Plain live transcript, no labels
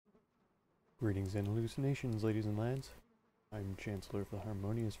Greetings and hallucinations, ladies and lads. I'm Chancellor of the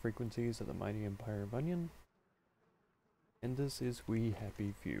Harmonious Frequencies of the Mighty Empire of Onion, and this is We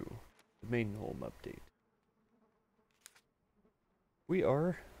Happy Few, the Maidenholm update. We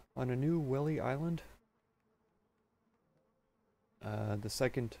are on a new Welly Island. The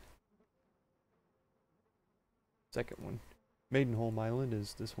second one. Maidenholm Island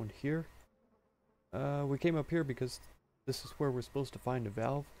is this one here. We came up here because this is where we're supposed to find a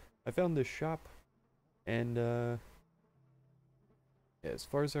valve. I found this shop, and yeah, as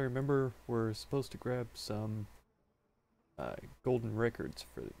far as I remember, we're supposed to grab some golden records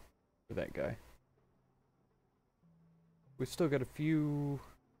for that guy. We've still got a few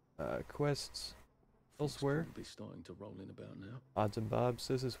quests elsewhere. Be starting to roll in about now. Odds and bobs.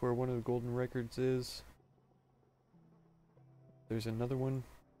 This is where one of the golden records is. There's another one,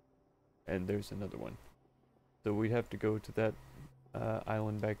 and there's another one. So we'd have to go to that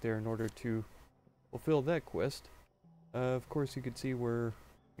island back there in order to fulfill that quest. Of course, you can see we're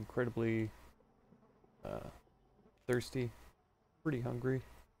incredibly thirsty, pretty hungry,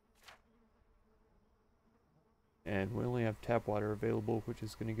 and we only have tap water available, which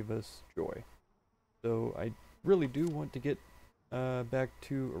is going to give us joy. So I really do want to get back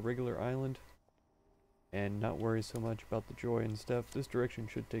to a regular island and not worry so much about the joy and stuff. This direction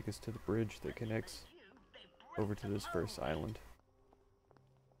should take us to the bridge that connects over to this first island.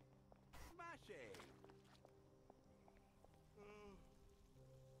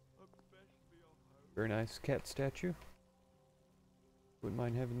 Very nice cat statue. Wouldn't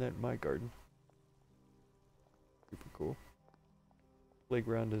mind having that in my garden. Super cool.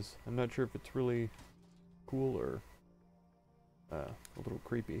 Playground is, I'm not sure if it's really cool or a little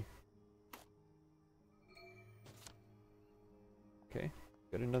creepy. Okay,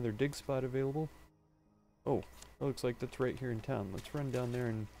 got another dig spot available. Oh, it looks like that's right here in town. Let's run down there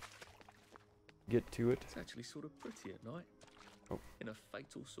and get to it. It's actually sort of pretty at night. Oh. In a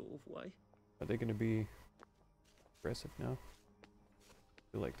fatal sort of way. Are they going to be aggressive now? I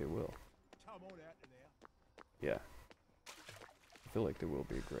feel like they will. Yeah. I feel like they will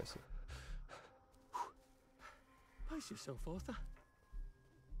be aggressive. Pace yourself, Arthur.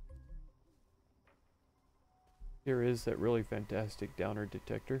 Here is that really fantastic downer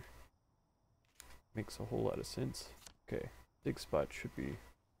detector. Makes a whole lot of sense. Okay, dig spot should be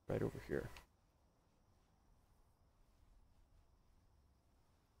right over here.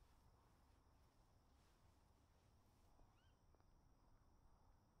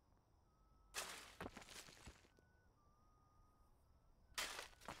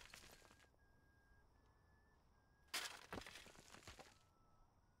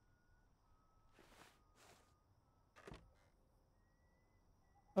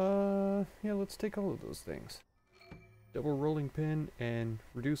 Yeah, let's take all of those things. Double rolling pin and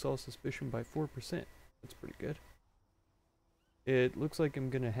reduce all suspicion by 4%. That's pretty good. It looks like I'm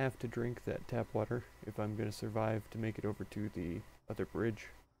gonna have to drink that tap water if I'm gonna survive to make it over to the other bridge.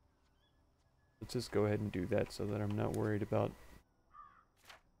 Let's just go ahead and do that so that I'm not worried about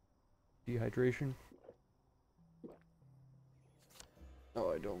dehydration.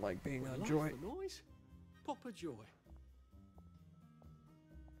 Oh, I don't like being on joy. Noise? Pop a joy.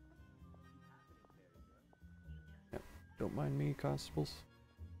 Don't mind me, constables.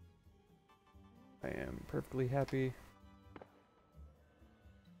 I am perfectly happy.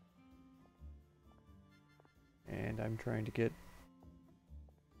 And I'm trying to get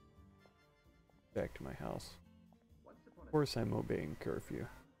back to my house. Of course I'm obeying curfew.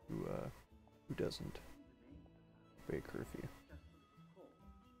 Who doesn't obey curfew?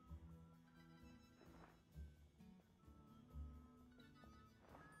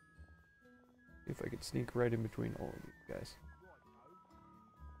 If I could sneak right in between all of you guys.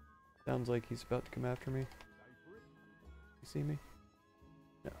 Sounds like he's about to come after me. You see me?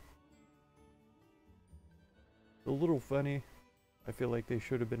 No. A little funny. I feel like they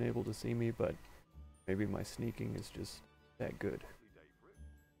should have been able to see me, but maybe my sneaking is just that good.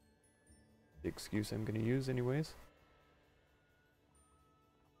 The excuse I'm going to use anyways.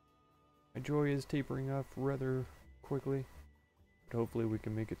 My joy is tapering off rather quickly, but hopefully we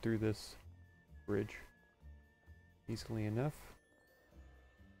can make it through this bridge easily enough.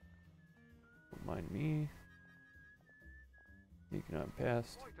 Don't mind me sneaking on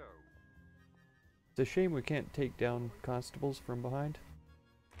past. It's a shame we can't take down constables from behind.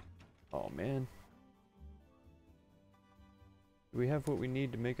 Oh man. Do we have what we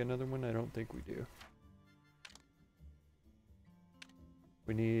need to make another one? I don't think we do.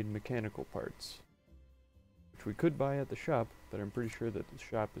 We need mechanical parts, which we could buy at the shop, but I'm pretty sure that the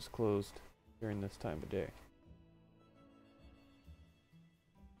shop is closed during this time of day.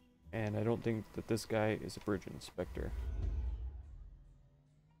 And I don't think that this guy is a bridge inspector.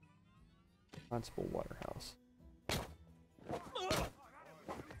 Constable Waterhouse.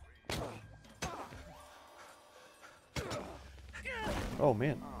 Oh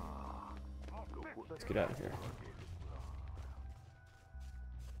man. Let's get out of here.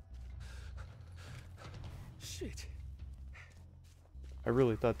 Shit. I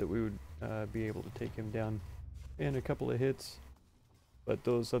really thought that we would be able to take him down in a couple of hits, but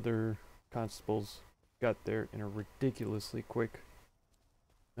those other constables got there in a ridiculously quick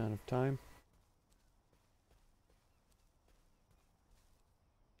amount of time.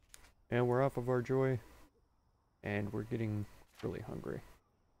 And we're off of our joy, and we're getting really hungry.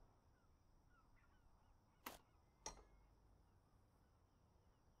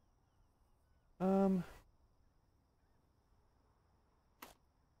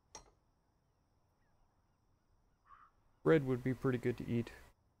 Bread would be pretty good to eat.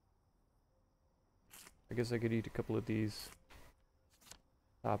 I guess I could eat a couple of these,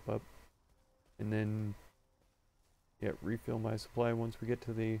 top up, and then, yeah, refill my supply once we get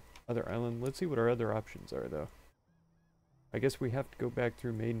to the other island. Let's see what our other options are, though. I guess we have to go back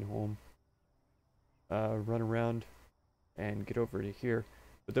through Maidenholm, run around, and get over to here.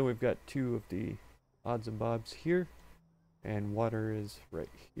 But then we've got two of the odds and bobs here, and water is right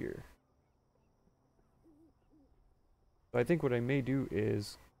here. So I think what I may do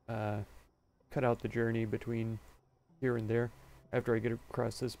is cut out the journey between here and there after I get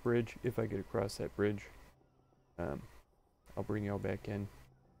across this bridge. If I get across that bridge, I'll bring y'all back in.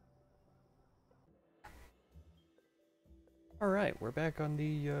 Alright, we're back on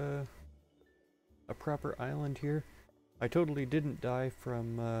the a proper island here. I totally didn't die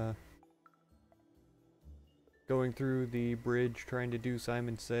from going through the bridge trying to do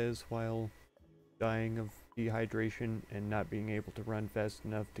Simon Says while dying of dehydration and not being able to run fast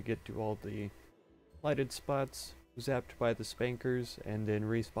enough to get to all the lighted spots, zapped by the spankers, and then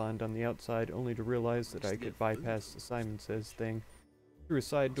respawned on the outside only to realize that I could bypass the Simon Says thing through a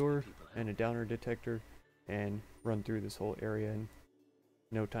side door and a downer detector and run through this whole area in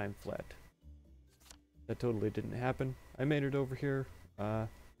no time flat. That totally didn't happen. I made it over here,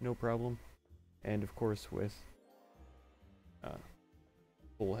 no problem, and of course with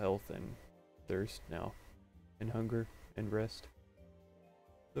full health and thirst now, and hunger and rest.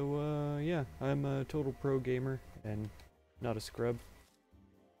 So yeah, I'm a total pro gamer and not a scrub.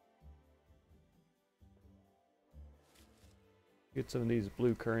 Get some of these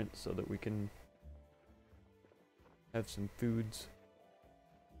blue currants so that we can have some foods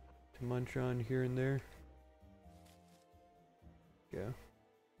to munch on here and there. Yeah.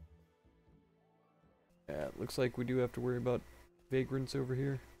 Yeah, it looks like we do have to worry about vagrants over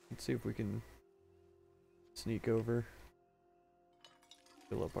here. Let's see if we can sneak over.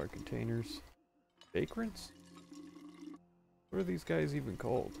 Fill up our containers. Vagrants? What are these guys even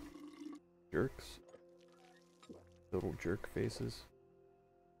called? Jerks? Little jerk faces.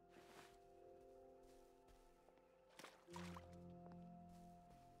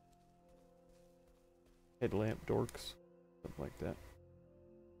 Headlamp dorks. Something like that.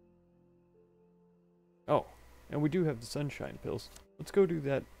 Oh, and we do have the sunshine pills. Let's go do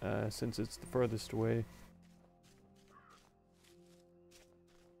that since it's the farthest away.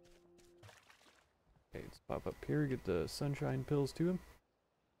 Okay, let's pop up here, get the sunshine pills to him.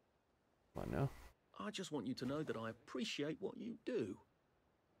 Come on now. I just want you to know that I appreciate what you do.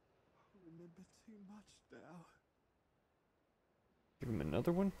 I remember too much now. Give him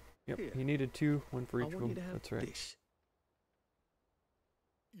another one. Yep, Here. he needed two, one for I each of want you them. to have That's right. this.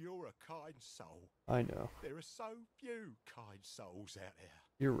 You're a kind soul. I know. There are so few kind souls out there.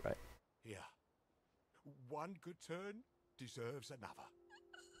 You're right. Here. One good turn deserves another.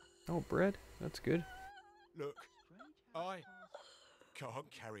 Oh, bread? That's good. Look, I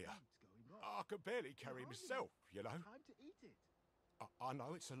can't carry her. I can barely carry myself, you know. I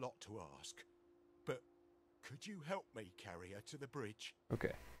know it's a lot to ask, but could you help me carry her to the bridge?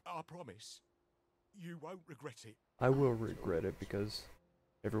 Okay. I promise. You won't regret it. I will regret it because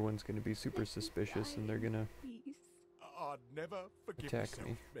everyone's going to be super suspicious and they're going to Please. I'd never forgive Attack myself,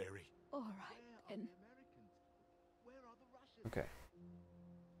 me. Mary. All right, then. Okay.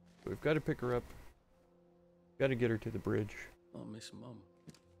 We've got to pick her up. Got to get her to the bridge. I miss Mum.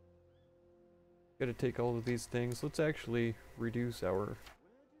 Got to take all of these things. Let's actually reduce our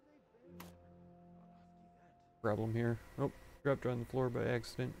problem here. Oh, dropped her on the floor by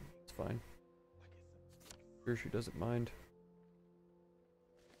accident. It's fine. Sure she doesn't mind.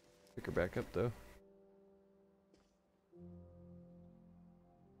 Pick her back up though.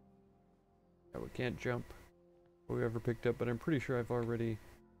 Yeah, we can't jump. Whoever picked up, but I'm pretty sure I've already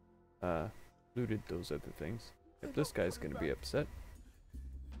looted those other things. If this guy's gonna be upset.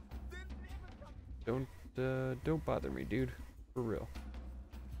 Don't bother me, dude. For real.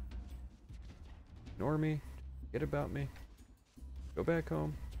 Ignore me. Forget about me. Go back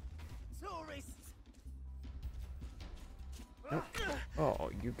home. Tourists. Nope. Oh,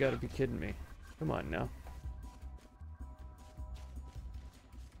 you gotta be kidding me. Come on now.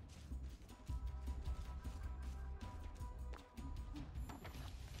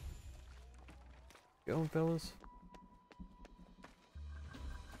 Going, fellas.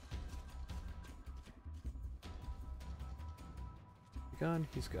 Gone,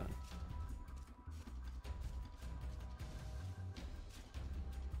 he's gone.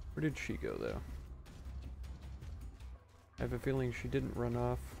 Where did she go, though? I have a feeling she didn't run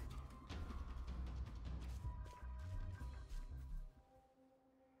off.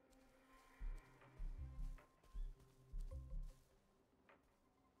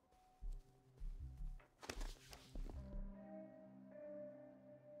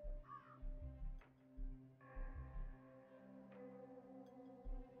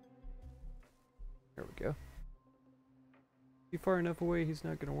 There we go. Be far enough away, he's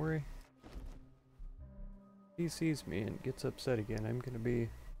not gonna worry. He sees me and gets upset again. I'm gonna be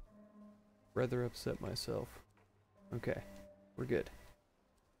rather upset myself. Okay, we're good.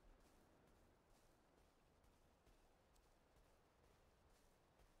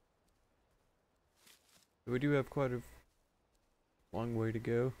 We do have quite a long way to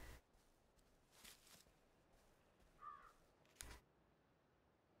go.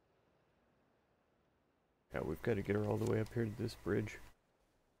 Yeah, we've got to get her all the way up here to this bridge.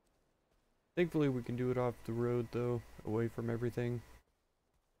 Thankfully we can do it off the road though, away from everything.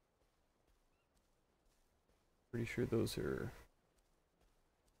 Pretty sure those are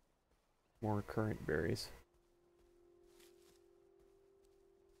more current berries.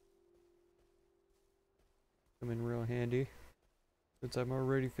 Come in real handy, since I'm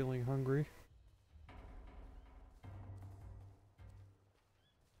already feeling hungry.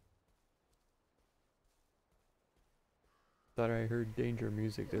 Thought I heard danger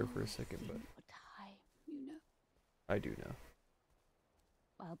music there for a second, but What time, you know? I do know.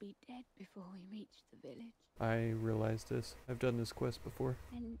 I'll be dead before we reach the village. I realize this. I've done this quest before.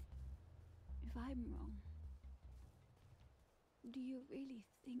 And if I'm wrong, do you really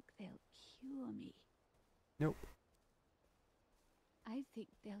think they'll cure me? Nope. I think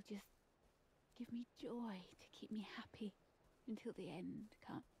they'll just give me joy to keep me happy until the end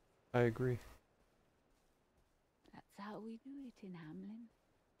comes. I agree. That's how we do it in Hamlin.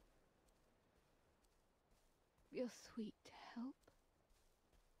 You're sweet to help.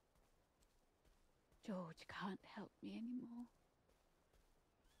 George can't help me anymore.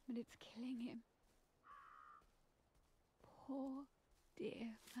 But it's killing him. Poor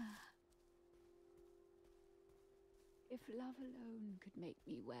dear man. If love alone could make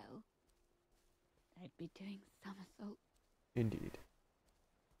me well, I'd be doing somersaults. Indeed.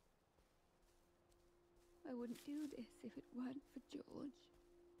 I wouldn't do this if it weren't for George.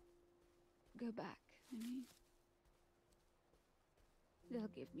 Go back, I mean. They'll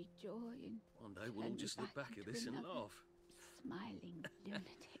give me joy and One day we'll all just look back at this and laugh. Smiling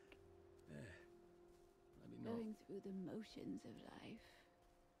lunatic. Yeah. Maybe not. Going through the motions of life.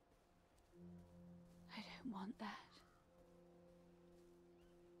 I don't want that.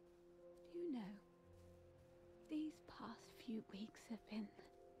 Do you know, these past few weeks have been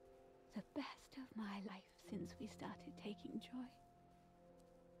the best of my life since we started taking joy.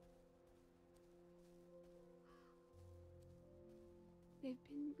 They've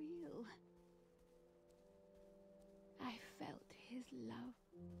been real. I felt his love.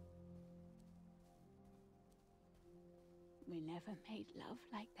 We never made love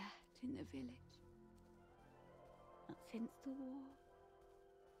like that in the village. Not since the war.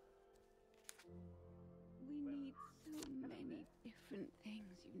 We need so many different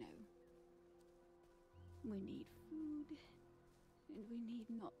things, you know. We need food, and we need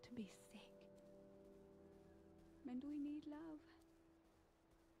not to be sick. And we need love.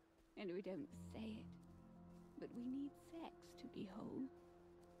 And we don't say it, but we need sex to be whole.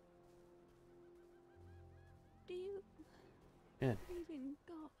 Do you Man, believe in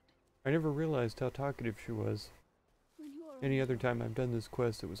God? I never realized how talkative she was. When you're Any other alone, time I've done this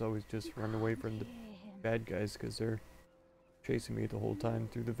quest, it was always just you run away can't from the hear him. bad guys because they're chasing me the whole time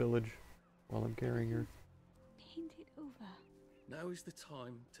through the village while I'm carrying her. Paint it over. Now is the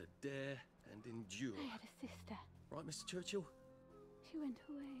time to dare and endure. I had a sister. Right, Mr. Churchill? She went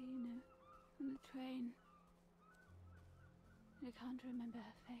away, you know, on the train. I can't remember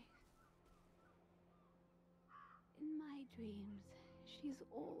her face. In my dreams, she She's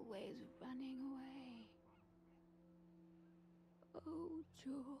always running away. Oh,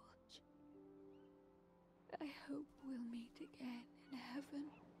 George. I hope we'll meet again in heaven.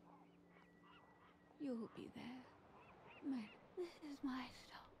 You'll be there. This is my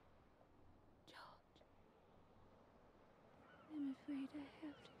stop, George. I'm afraid I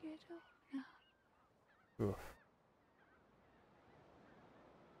have to get off now. Oof.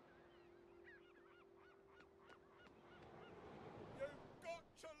 You've got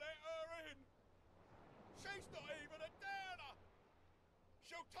to let her in. She's not even a downer.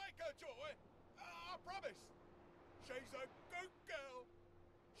 She'll take her joy. I promise. She's a good girl.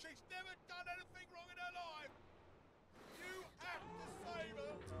 She's never done anything wrong in her life. You have to save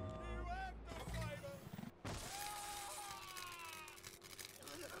her. You have to save her.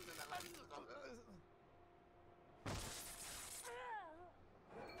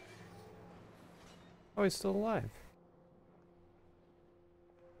 Oh, he's still alive.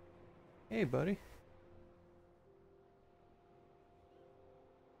 Hey, buddy.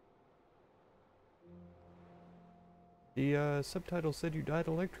 The subtitle said you died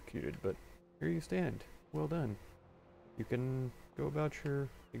electrocuted, but here you stand. Well done. You can go about your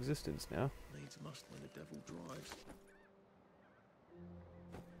existence now. Needs must when the devil drives.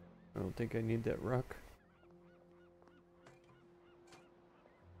 I don't think I need that rock.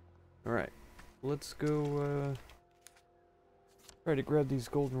 Alright, let's go try to grab these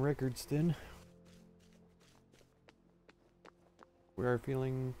golden records then. We are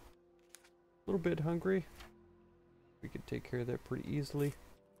feeling a little bit hungry. We could take care of that pretty easily.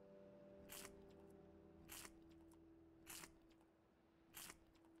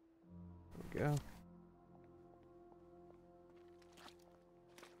 There we go.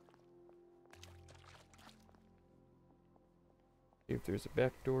 See if there's a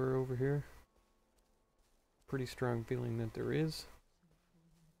back door over here. Pretty strong feeling that there is.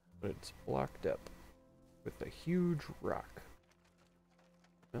 But it's blocked up with a huge rock.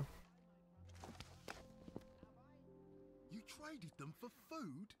 No? You traded them for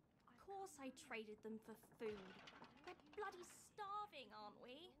food? Of course I traded them for food. We're bloody starving, aren't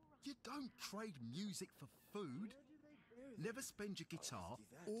we? You don't trade music for food. Never spend your guitar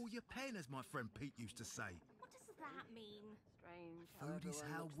or your pen, as my friend Pete used to say. What does that mean? Strange. Food is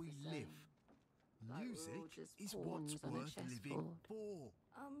how we live. Music is what's worth living for.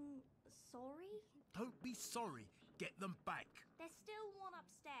 Sorry? Don't be sorry. Get them back. There's still one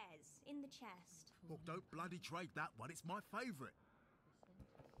upstairs, in the chest. Well, don't bloody trade that one. It's my favourite.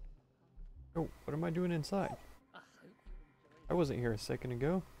 Oh, what am I doing inside? I wasn't here a second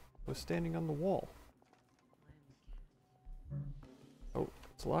ago. I was standing on the wall. Oh,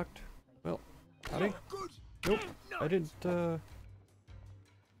 it's locked. Well, howdy. Good. Nope, I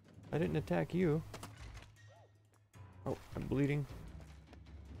didn't attack you. Oh, I'm bleeding.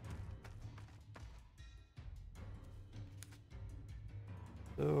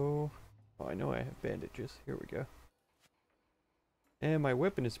 So, oh, I know I have bandages. Here we go. And my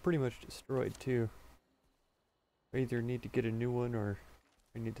weapon is pretty much destroyed too. I either need to get a new one or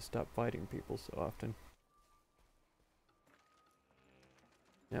I need to stop fighting people so often.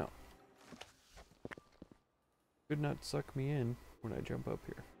 Now, could not suck me in when I jump up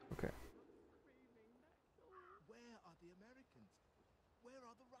here. Okay. Where are the Americans? Where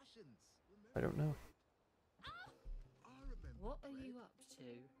are the Russians? I don't know. I remember. What are you up to?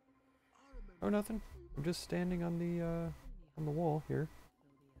 I remember. Oh, nothing. I'm just standing on the wall here.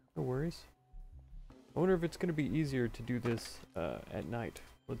 No worries. I wonder if it's going to be easier to do this at night.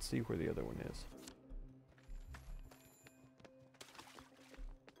 Let's see where the other one is.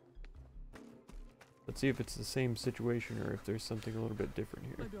 Let's see if it's the same situation or if there's something a little bit different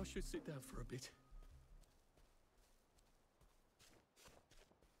here. Maybe I should sit down for a bit.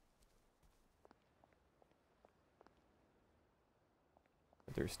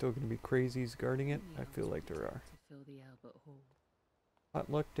 Are there still going to be crazies guarding it? I feel like there are. To fill the Albert Hall.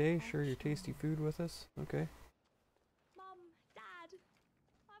 Hot luck day, share your tasty food with us. Okay. Mum, Dad,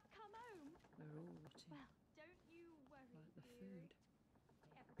 I've come home. We're all rotting. Well, don't you worry, Like the dearie.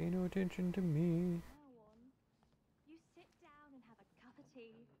 food. Pay no attention to me. Now on. You sit down and have a cup of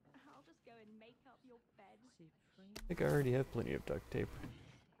tea. I'll just go and make up your bed. Supreme. I think I already have plenty of duct tape.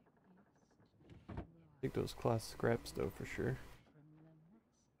 Take those cloth scraps though for sure.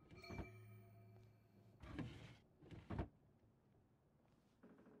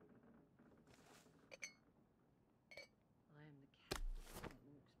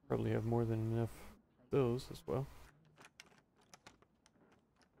 Probably have more than enough of those as well.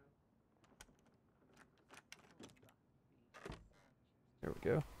 There we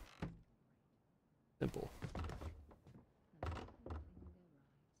go. Simple.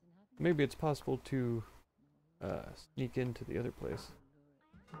 Maybe it's possible to sneak into the other place.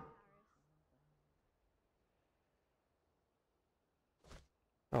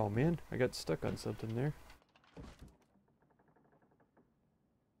 Oh man, I got stuck on something there.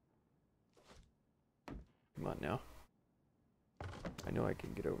 Come on now. I know I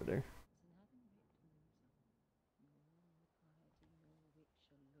can get over there.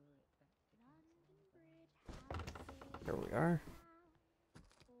 There we are.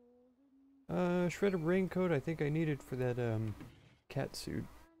 Shredded raincoat I think I needed for that cat suit,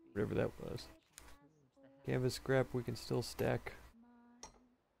 whatever that was. Canvas scrap we can still stack.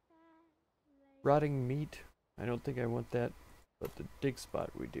 Rotting meat, I don't think I want that, but the dig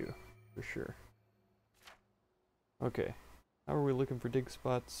spot we do, for sure. Okay, how are we looking for dig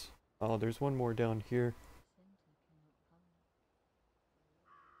spots? Oh, there's one more down here.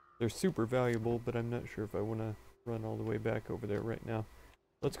 They're super valuable, but I'm not sure if I want to run all the way back over there right now.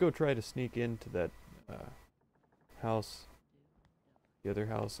 Let's go try to sneak into that house, the other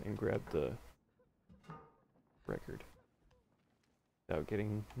house, and grab the record without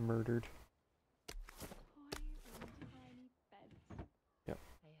getting murdered. Yep.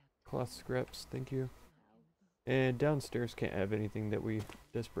 Cloth scraps, thank you. And downstairs can't have anything that we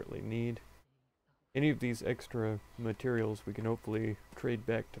desperately need. Any of these extra materials we can hopefully trade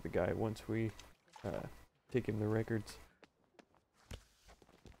back to the guy once we take him the records.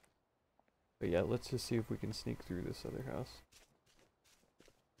 But yeah, let's just see if we can sneak through this other house.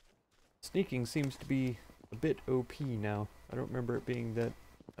 Sneaking seems to be a bit OP now. I don't remember it being that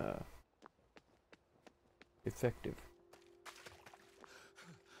effective.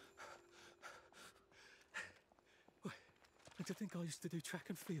 And to think I used to do track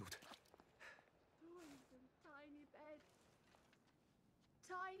and field. Tiny beds.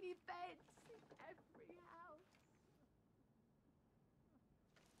 Tiny beds in every house.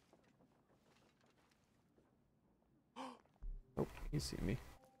 Oh, you see me.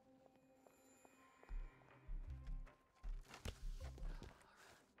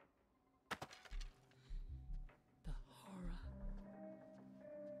 The horror.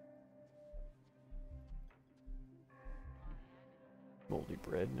 Moldy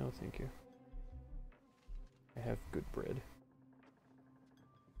bread, no thank you. I have good bread.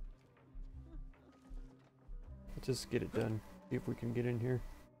 Let's just get it done. See if we can get in here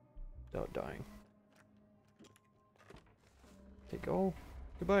without dying. Take all.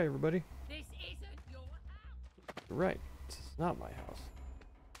 Goodbye, everybody. This isn't your house. You're right. This is not my house.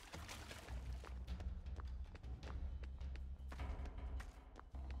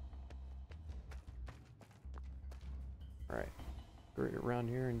 Alright. Go right around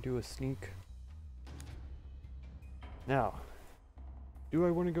here and do a sneak. Now, do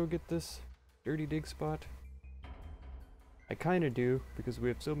I want to go get this dirty dig spot? I kind of do, because we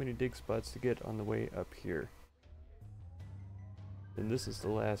have so many dig spots to get on the way up here. And this is the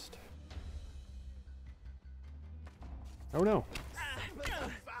last. Oh no!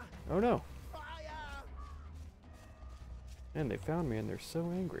 Oh no! And they found me and they're so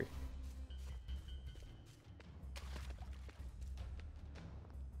angry.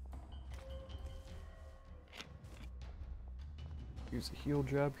 Use a heal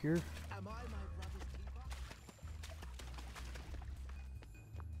job here. Am I my brother's keeper?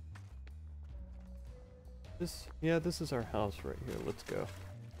 This is our house right here. Let's go.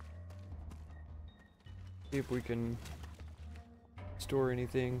 See if we can store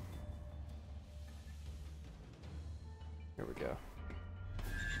anything. There we go.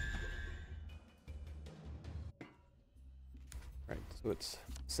 Right, so it's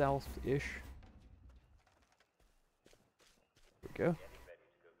south-ish. There we go.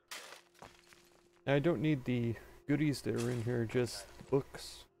 Now, I don't need the goodies that are in here, just the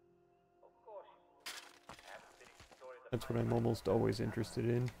books. That's what I'm almost always interested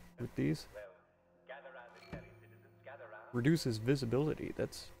in with these. Reduces visibility,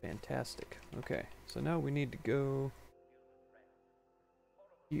 that's fantastic. Okay, so now we need to go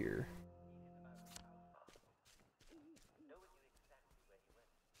here.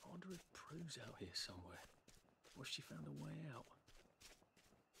 I wonder if Prue's out here somewhere. Or if she found a way out.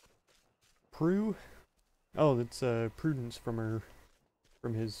 Prue? Oh, that's Prudence from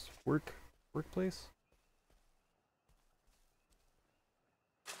his workplace.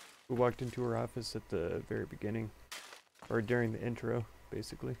 We walked into her office at the very beginning, or during the intro,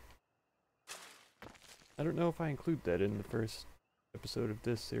 basically. I don't know if I include that in the first episode of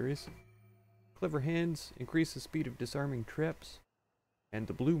this series. Clever Hands, increase the speed of disarming traps, and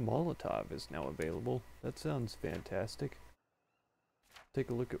the blue Molotov is now available. That sounds fantastic. Take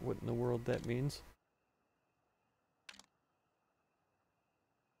a look at what in the world that means.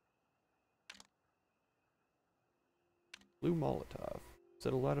 Blue Molotov.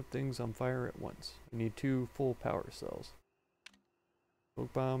 Set a lot of things on fire at once. I need 2 full power cells.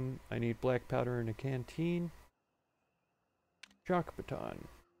 Smoke bomb. I need black powder in a canteen. Shock baton.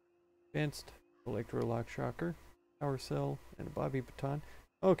 Advanced electrolock shocker. Power cell and a bobby baton.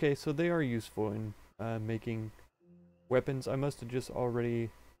 Okay, so they are useful in making weapons. I must have just already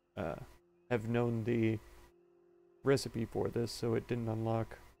have known the recipe for this, so it didn't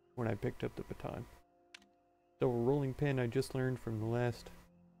unlock when I picked up the baton. Double rolling pin I just learned from the last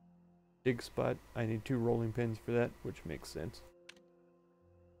dig spot. I need 2 rolling pins for that, which makes sense.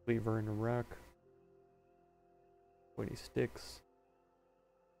 Cleaver and a rock. 20 sticks.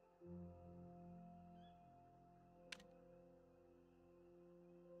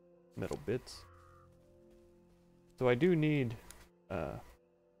 Metal bits. So I do need to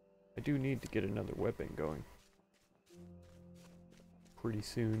get another weapon going pretty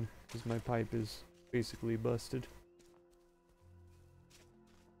soon, because my pipe is basically busted.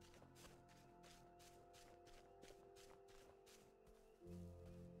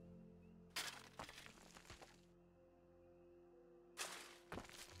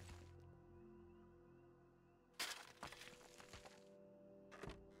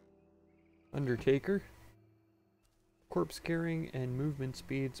 Undertaker. Corpse carrying and movement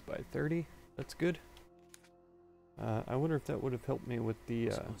speeds by 30. That's good. I wonder if that would have helped me with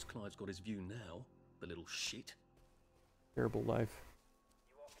the Suppose Clive's got his view now, the little shit. terrible life.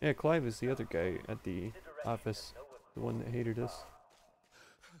 Yeah, Clive is the other guy at the office, the one that hated us.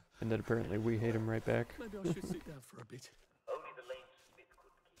 And then apparently we hate him right back. Maybe I should sit down for a bit.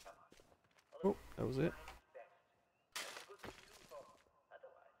 Oh, that was it.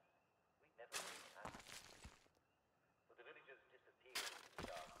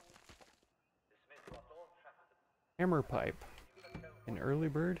 Hammer pipe. An early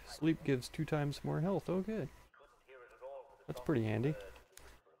bird. Sleep gives 2 times more health. Oh, good. That's pretty handy.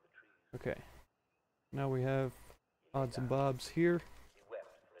 Okay. Now we have odds and bobs here.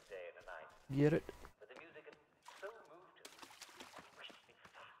 Get it?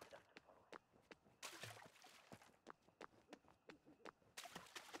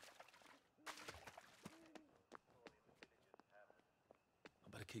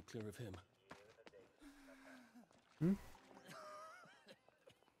 I better keep clear of him. Hmm?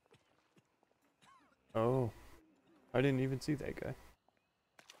 Oh. I didn't even see that guy.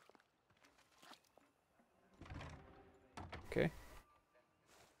 Okay.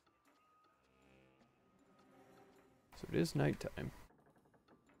 So it is nighttime.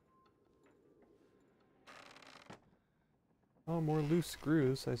 Oh, more loose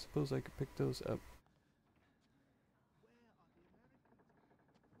screws. I suppose I could pick those up.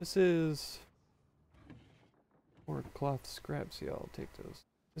 This is more cloth scraps. Yeah, I'll take those.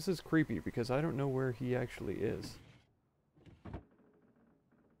 This is creepy because I don't know where he actually is.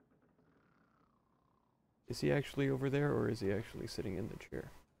 Is he actually over there, or is he actually sitting in the chair?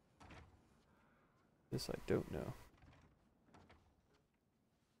 This I don't know.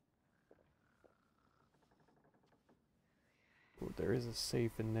 Oh, there is a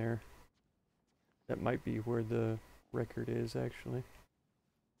safe in there. That might be where the record is, actually.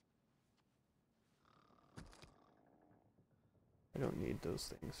 I don't need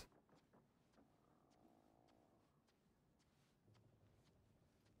those things.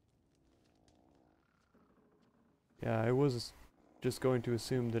 Yeah, I was just going to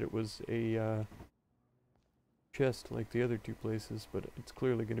assume that it was a chest like the other 2 places, but it's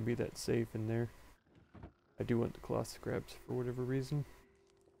clearly going to be that safe in there. I do want the cloth scraps for whatever reason.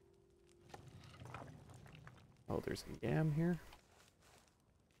 Oh, there's a yam here.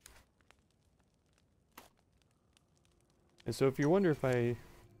 And so if you wonder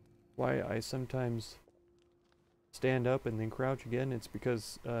why I sometimes stand up and then crouch again, it's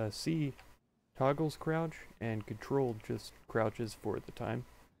because C toggles crouch and control just crouches for the time.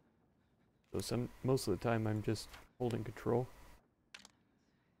 So most of the time I'm just holding control.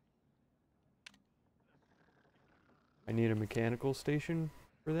 I need a mechanical station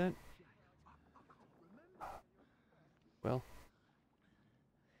for that. Well,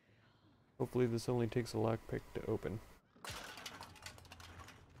 hopefully this only takes a lockpick to open.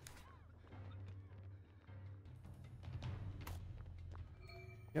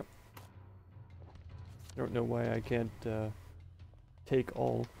 Yep. I don't know why I can't take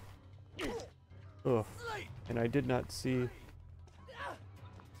all. Ugh. And I did not see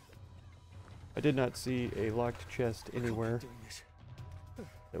a locked chest anywhere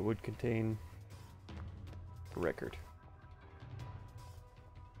that would contain a record.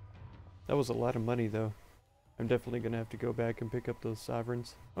 That was a lot of money though. I'm definitely gonna have to go back and pick up those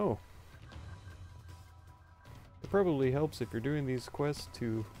sovereigns. Oh. probably helps if you're doing these quests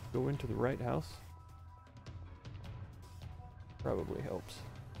to go into the right house. Probably helps.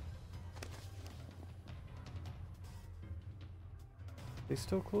 They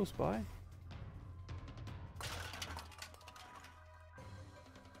still close by?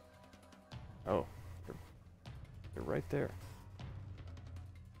 Oh, they're right there.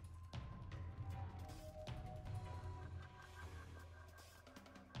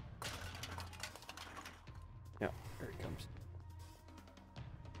 Yeah, there he comes.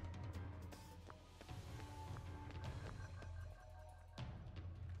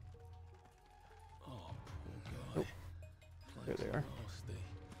 Oh, poor guy. Oh, there they are. Nasty.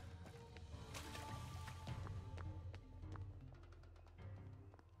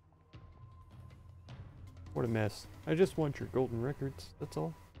 What a mess. I just want your golden records. That's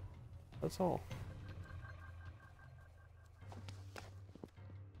all. That's all.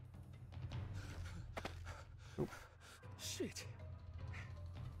 Oh. Shit.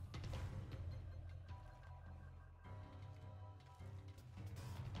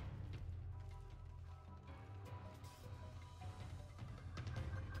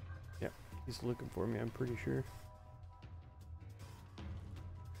 Yeah, he's looking for me, I'm pretty sure.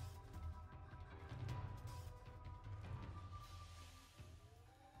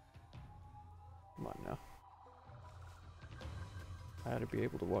 Come on now. I ought to be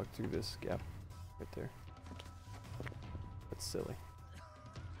able to walk through this gap right there. That's silly.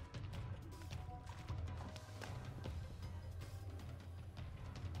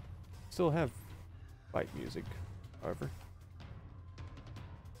 Still have fight music, however.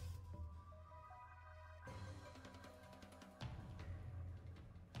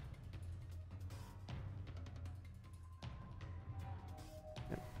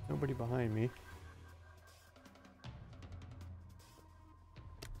 Yep, nobody behind me.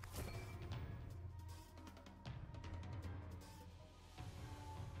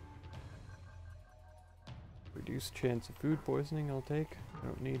 Reduced chance of food poisoning, I'll take. I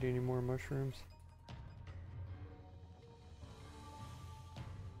don't need any more mushrooms.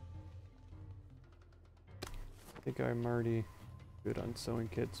 I think I'm already good on sewing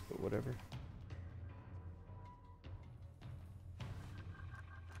kits, but whatever.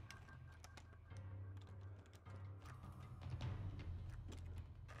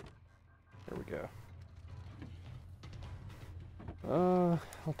 There we go.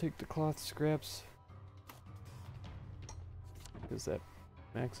 I'll take the cloth scraps, because that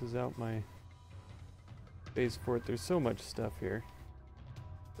maxes out my space for it. There's so much stuff here.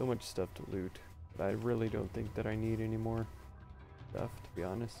 So much stuff to loot. But I really don't think that I need any more stuff, to be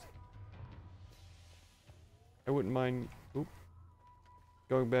honest. I wouldn't mind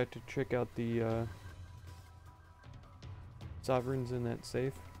going back to check out the sovereigns in that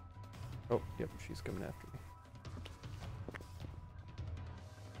safe. Oh, yep, she's coming after me.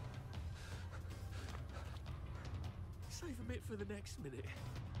 Save a bit for the next minute.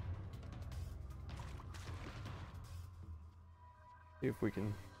 See if we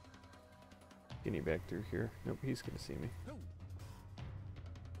can get him back through here. Nope, he's gonna see me. No.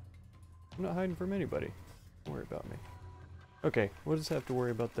 I'm not hiding from anybody. Don't worry about me. Okay, we'll just have to worry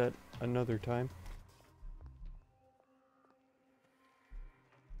about that another time.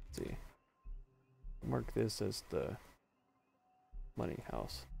 Let's see. Mark this as the money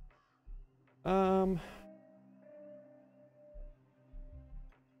house.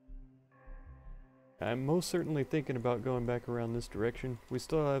 I'm most certainly thinking about going back around this direction. We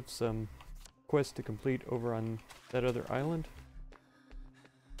still have some quests to complete over on that other island.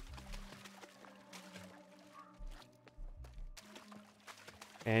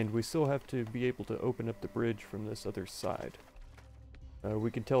 And we still have to be able to open up the bridge from this other side. We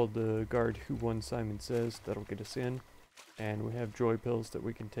can tell the guard who won Simon Says. That'll get us in. And we have joy pills that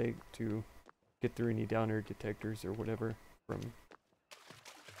we can take to get through any down air detectors or whatever from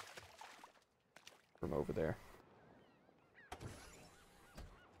over there.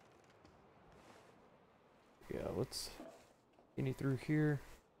 Yeah, let's get any through here.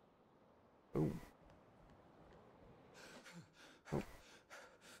 Oh. Oh.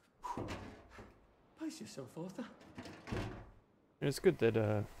 Pace yourself, Arthur. And it's good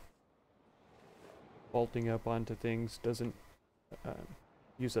that vaulting up onto things doesn't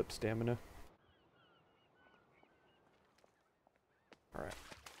use up stamina. Alright.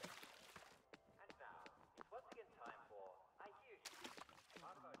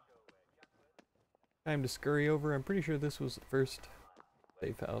 Time to scurry over. I'm pretty sure this was the first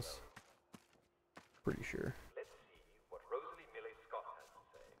safe house. Pretty sure. Let's see what Rosalie Millie Scott has to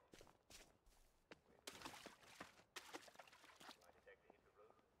say.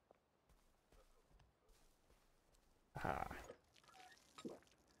 Aha.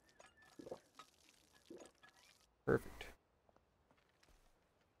 Perfect.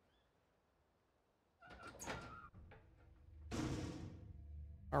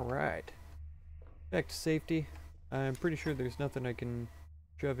 Alright. Back to safety. I'm pretty sure there's nothing I can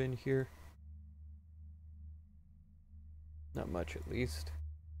shove in here. Not much, at least.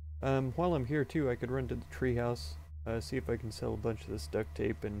 While I'm here, too, I could run to the treehouse, see if I can sell a bunch of this duct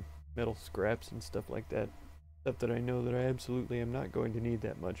tape and metal scraps and stuff like that. Stuff that I know that I absolutely am not going to need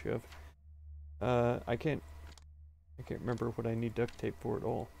that much of. I can't remember what I need duct tape for at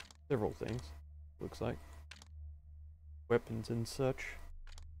all. Several things, looks like. Weapons and such.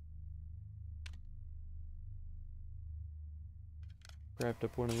 Craft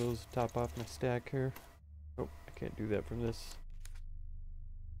up one of those to top off my stack here. Oh, I can't do that from this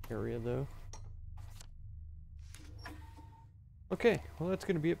area though. Okay, well that's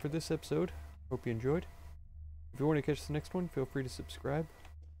going to be it for this episode. Hope you enjoyed. If you want to catch the next one, feel free to subscribe.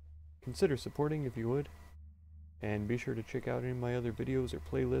 Consider supporting if you would. And be sure to check out any of my other videos or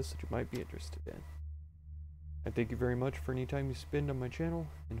playlists that you might be interested in. I thank you very much for any time you spend on my channel,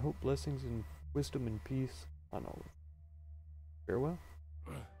 and hope blessings and wisdom and peace on all of you. Farewell.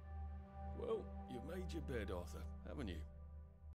 Well, you've made your bed, Arthur, haven't you?